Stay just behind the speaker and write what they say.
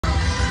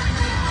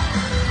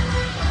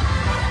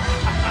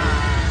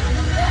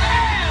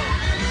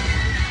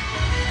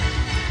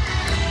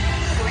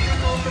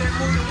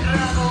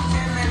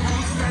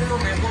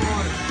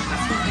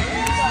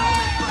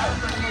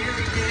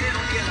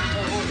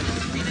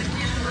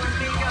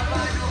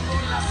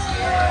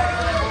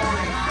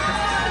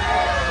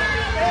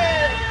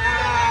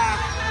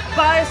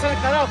Va eso,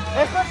 carajo.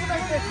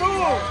 ¡Espérate tú!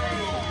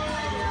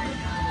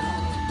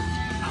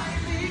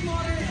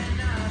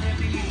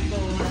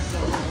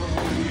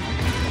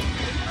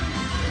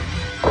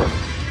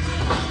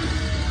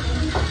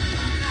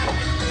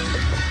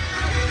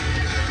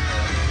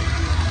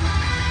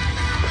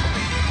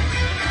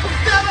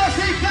 ¡Damas y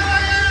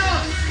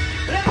caballeros!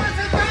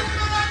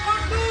 ¡Representando la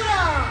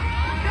cultura!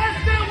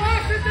 ¡Desde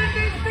Washington,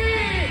 D.C.!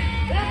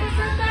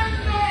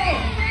 ¡Representando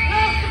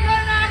los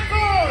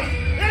ganacos!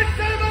 ¡El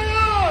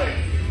Salvador!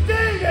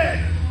 ¡Daven!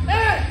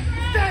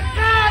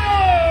 ¡Estacado!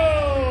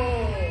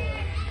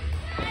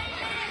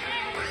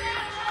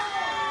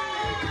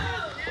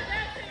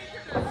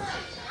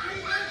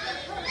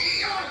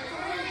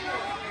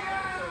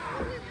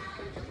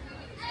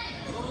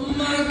 Oh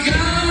my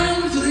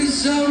God,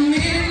 please help me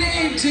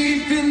knee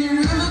deep in the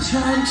river,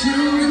 trying to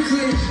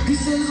reclaim. He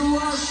says,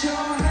 wash your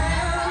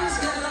hands,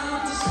 get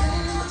out the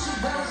stains, but you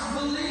best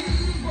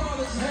believe all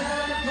is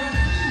hell but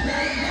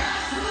they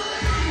best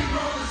believe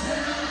all is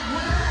hell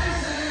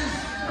blazing.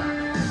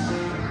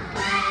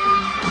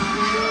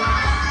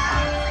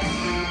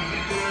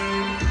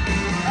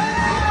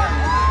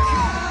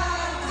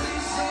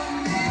 Please help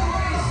me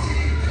waist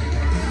deep in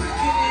the river,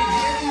 can't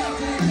get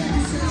nothing.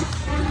 He says,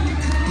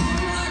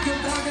 like a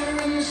dagger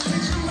in the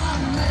streets, you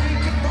might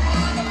make it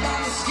born about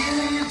the skin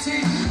of your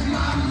teeth.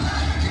 My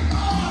make it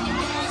born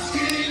about the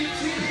skin of your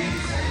teeth.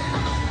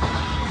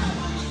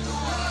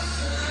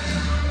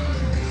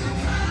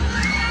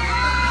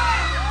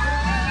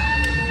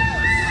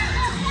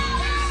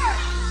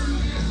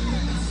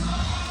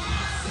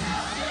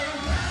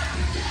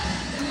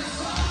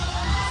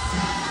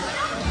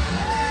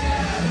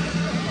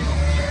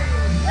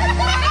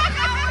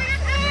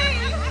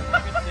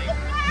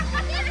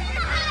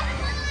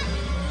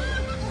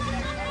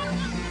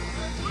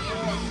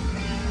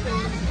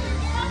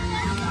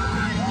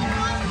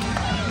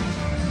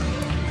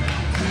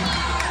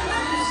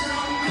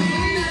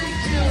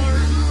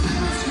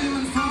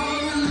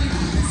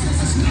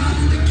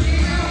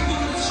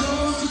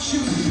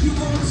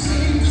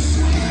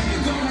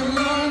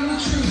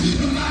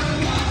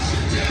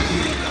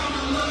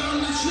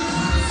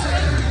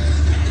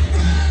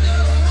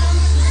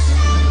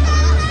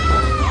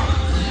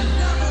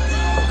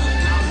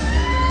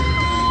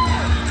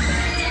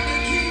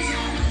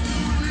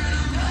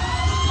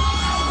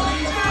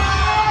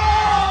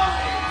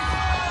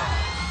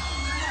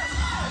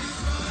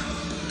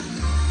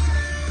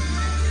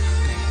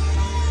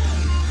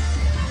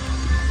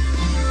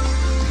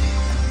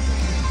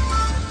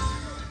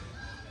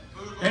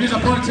 And his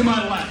opponent to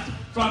my left,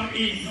 from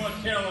East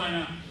North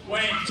Carolina,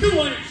 weighing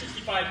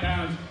 265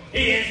 pounds,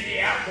 he is the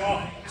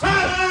Outlaw,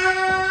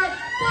 Daven!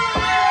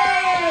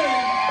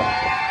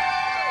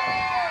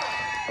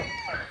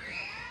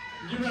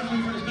 Your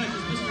referee for this match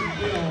is Mr.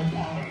 Bill.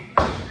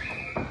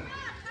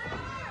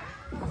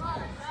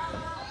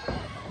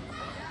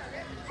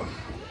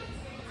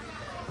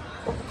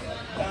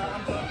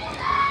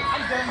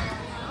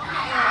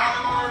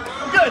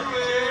 I'm good.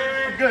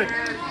 I'm good.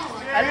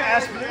 I didn't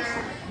ask for this.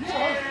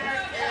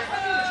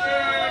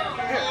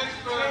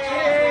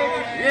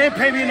 You didn't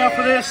pay me enough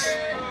for this.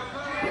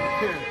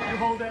 Here, you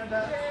hold that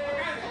down.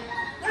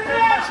 Take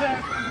my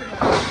check.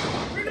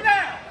 Bring it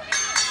down.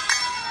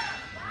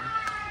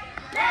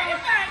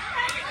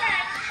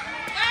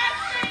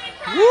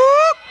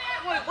 Whoop!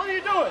 What are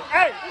you doing?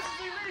 Hey, this is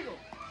illegal.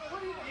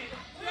 What are you doing?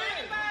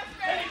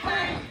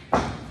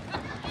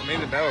 I mean,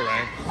 the bell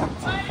rang.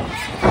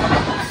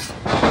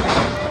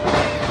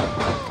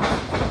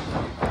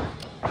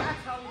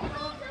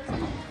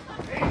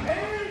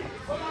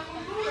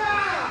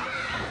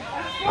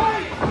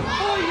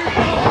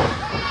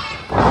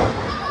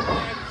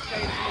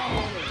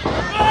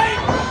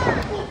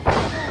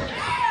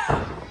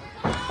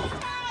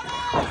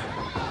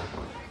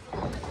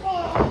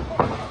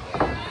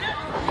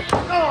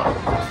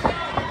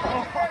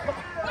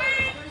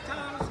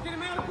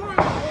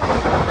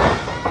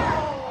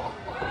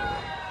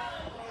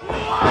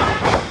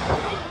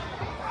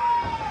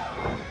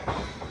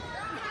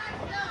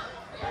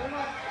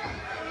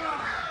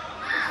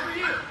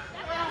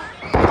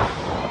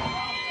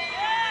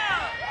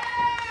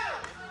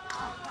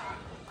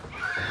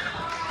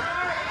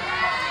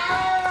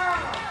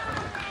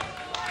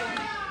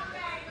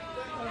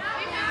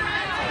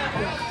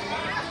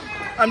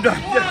 I'm done.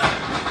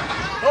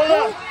 Hold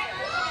up.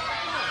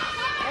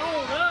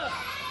 Hold up.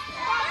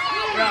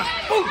 Yeah.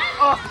 Ooh.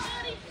 Oh.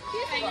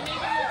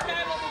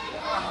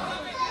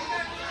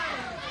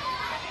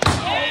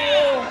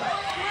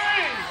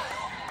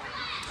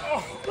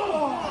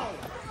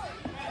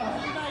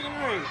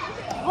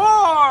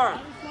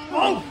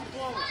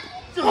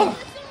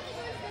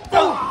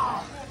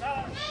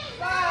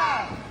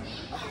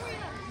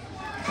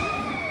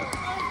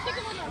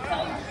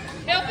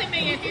 Helping me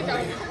if he's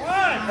over.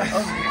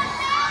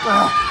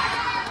 1,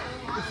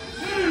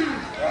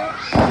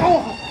 2,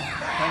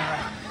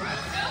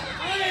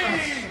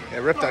 Yeah,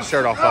 rip that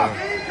shirt off of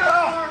him.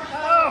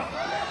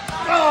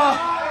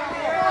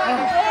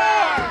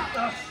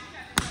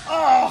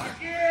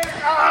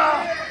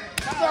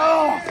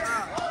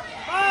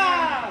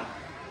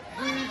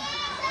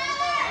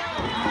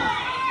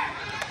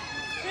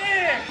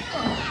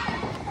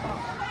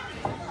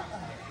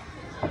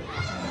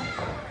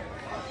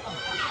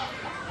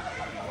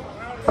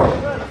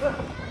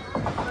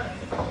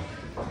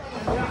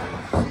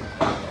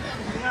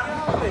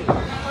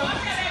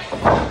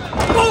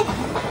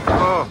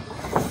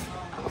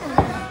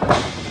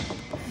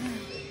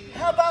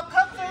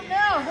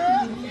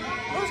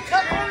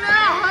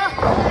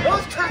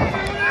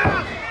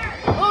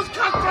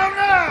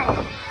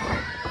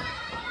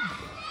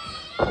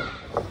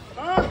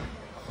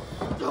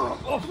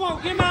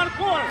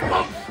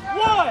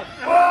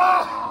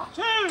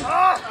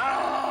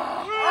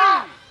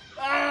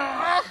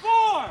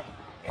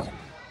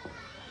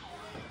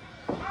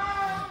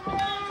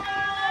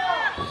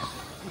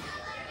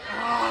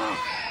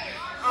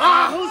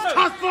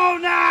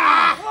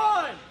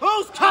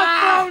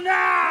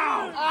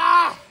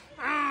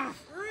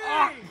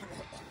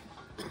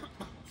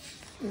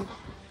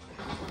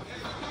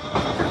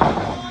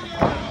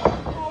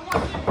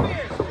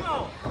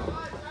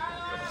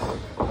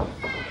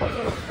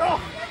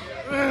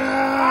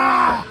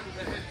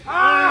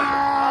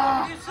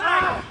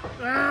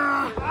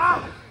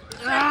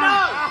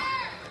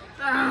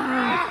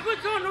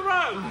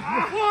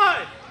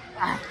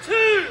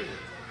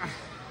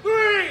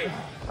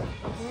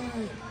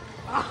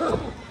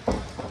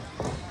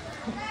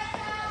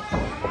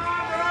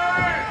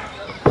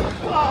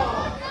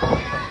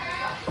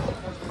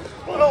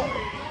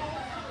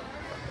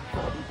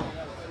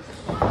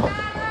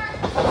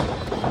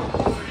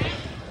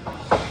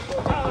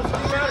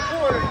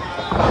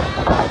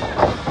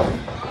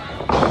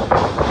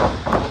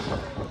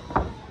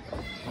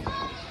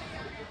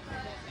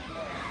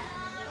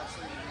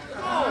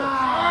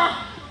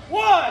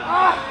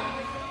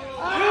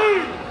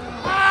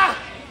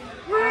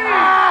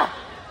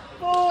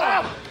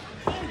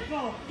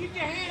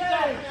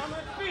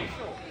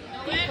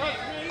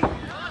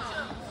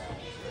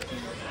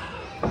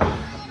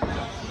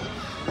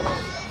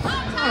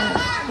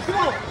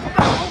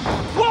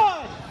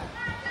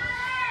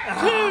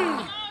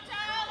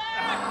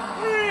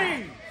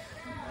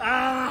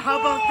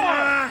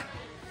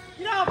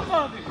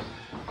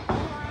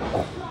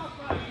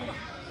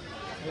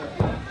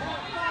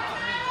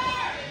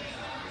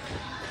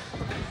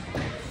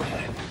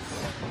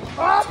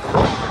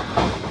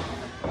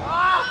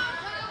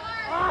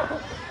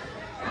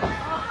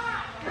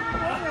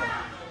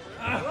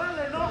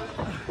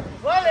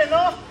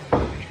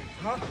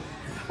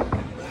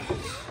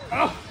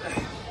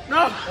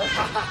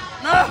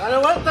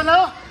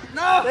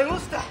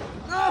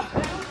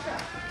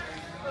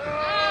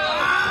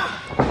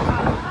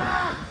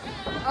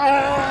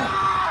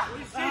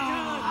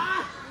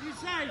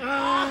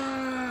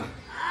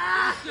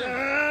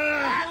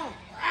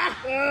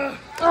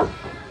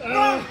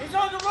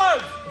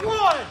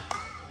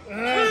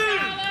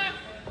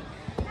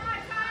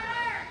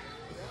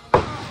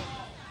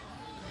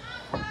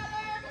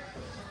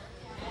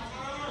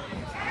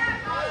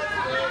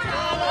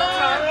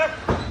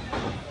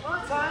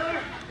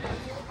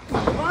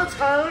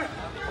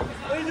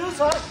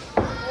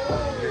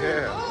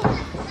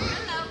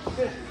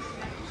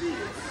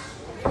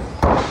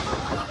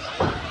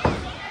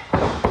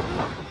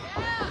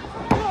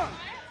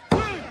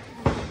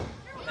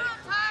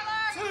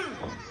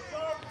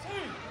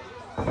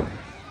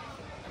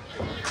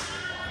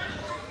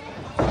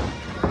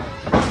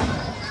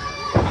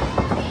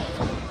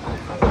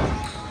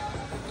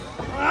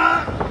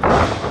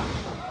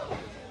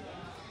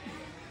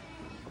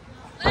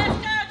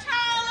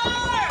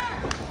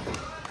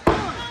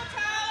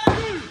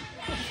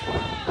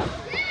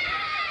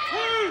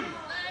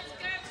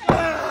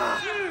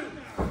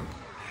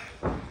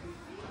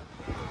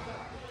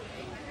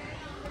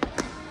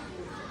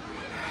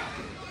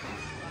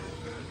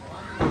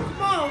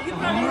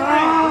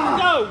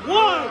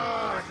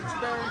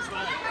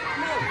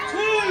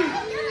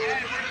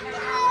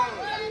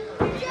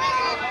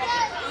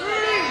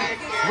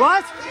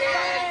 What?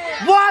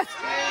 What?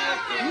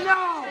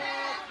 No!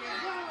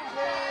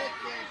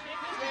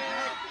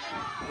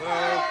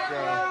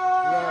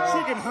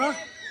 Chicken, huh?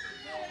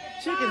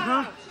 Chicken,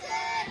 huh?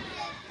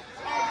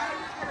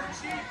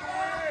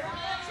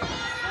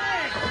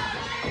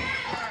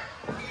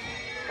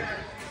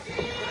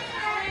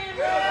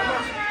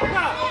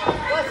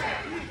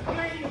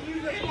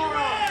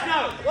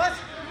 What?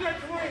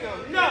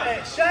 No.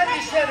 Hey,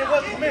 Shaggy said it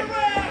wasn't me.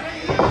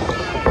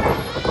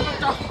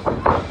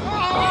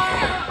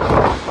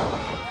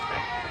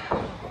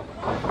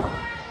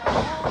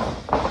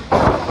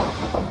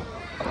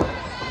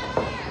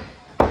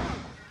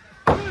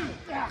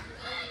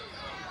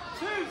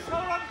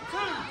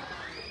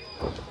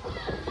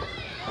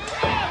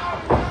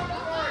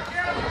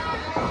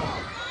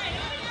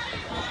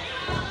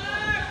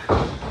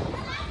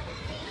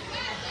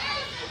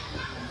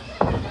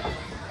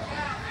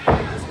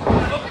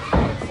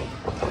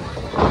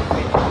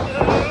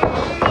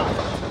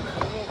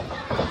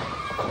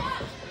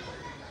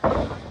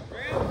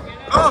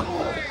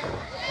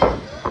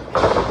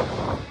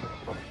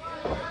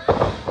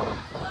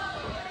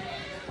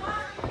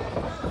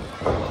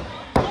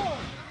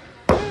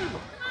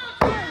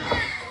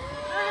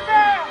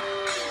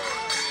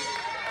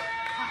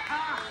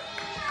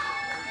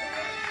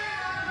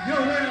 your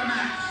winner of the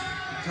match,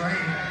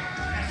 Daven.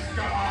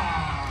 Estacado.